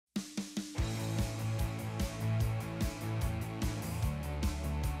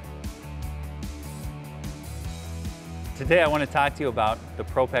Today I want to talk to you about the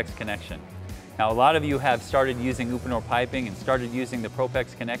ProPEX connection. Now a lot of you have started using Uponor piping and started using the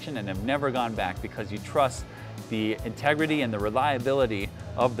ProPEX connection and have never gone back because you trust the integrity and the reliability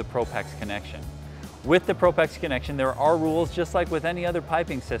of the ProPEX connection. With the ProPEX connection there are rules just like with any other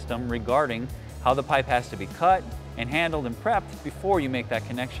piping system regarding how the pipe has to be cut and handled and prepped before you make that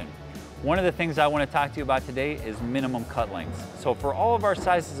connection. One of the things I want to talk to you about today is minimum cut lengths. So for all of our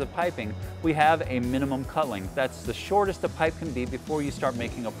sizes of piping, we have a minimum cut length. That's the shortest a pipe can be before you start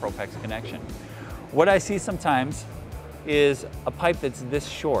making a ProPEX connection. What I see sometimes is a pipe that's this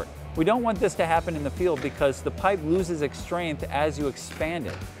short. We don't want this to happen in the field because the pipe loses its strength as you expand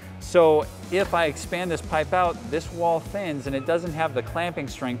it. So if I expand this pipe out, this wall thins and it doesn't have the clamping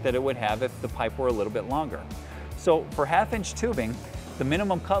strength that it would have if the pipe were a little bit longer. So for 1/2-inch tubing, the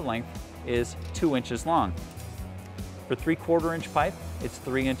minimum cut length is 2 inches long. For 3/4 inch pipe, it's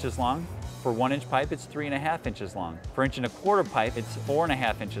 3 inches long. For 1-inch pipe, it's 3.5 inches long. For 1.25 inch pipe, it's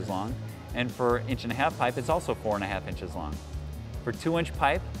 4.5 inches long. And for 1.5 inch pipe, it's also 4.5 inches long. For 2-inch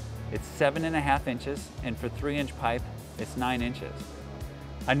pipe, it's 7.5 inches. And for 3-inch pipe, it's 9 inches.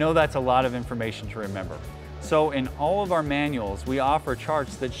 I know that's a lot of information to remember. So in all of our manuals, we offer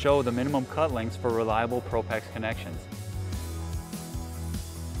charts that show the minimum cut lengths for reliable ProPEX connections.